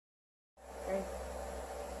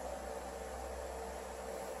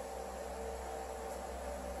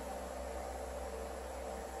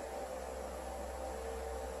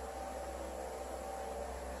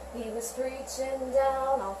was preaching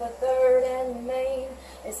down off of 3rd and Main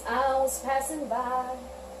as I was passing by.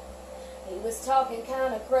 He was talking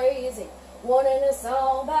kind of crazy, warning us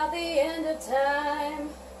all about the end of time.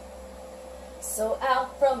 So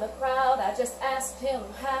out from the crowd, I just asked him,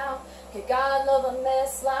 how could God love a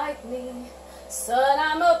mess like me? Son,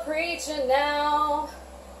 I'm a preacher now,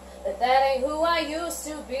 but that ain't who I used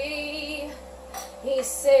to be. He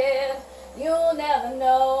said, you'll never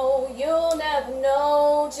know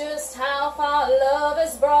just how far love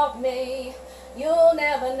has brought me. You'll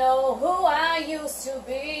never know who I used to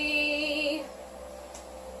be.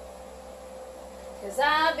 'Cause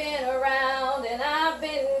I've been around and I've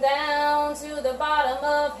been down to the bottom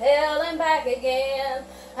of hell and back again.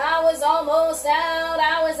 I was almost out,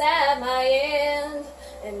 I was at my end,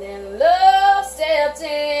 and then love stepped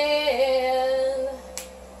in.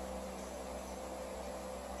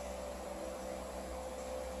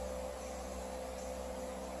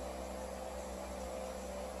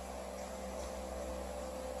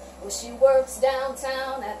 Well, she works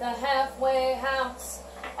downtown at the halfway house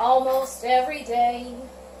almost every day.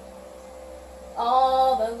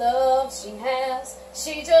 All the love she has,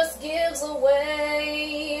 she just gives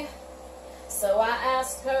away. So I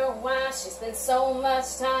asked her why she spends so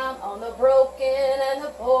much time on the broken and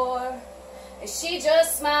the poor, and she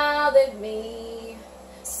just smiled at me,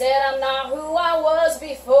 said I'm not who I was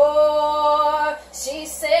before. She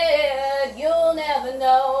said, you'll never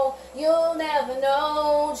know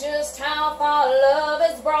just how far love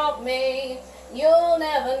has brought me. You'll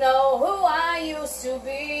never know who I used to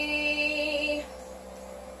be.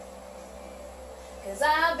 'Cause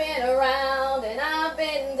I've been around and I've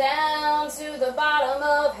been down to the bottom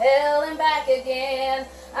of hell and back again.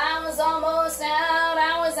 I was almost out,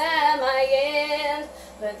 I was at my end,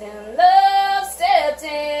 but then love stepped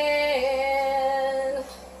in.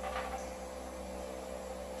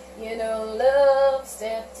 You know, love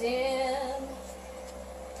stepped in.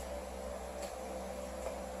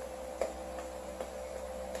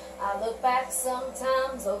 I look back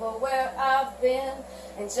sometimes over where I've been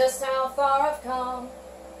and just how far I've come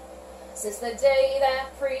since the day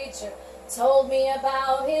that preacher told me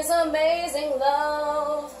about his amazing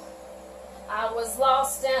love. I was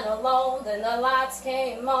lost and alone, then the lights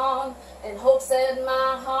came on and hope set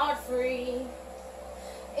my heart free.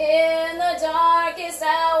 In the darkest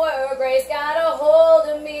hour, grace got a hold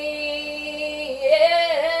of me.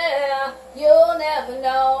 Yeah, you'll never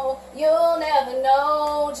know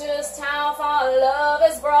just how far love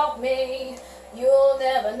has brought me. You'll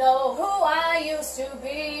never know who I used to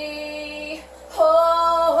be. Oh,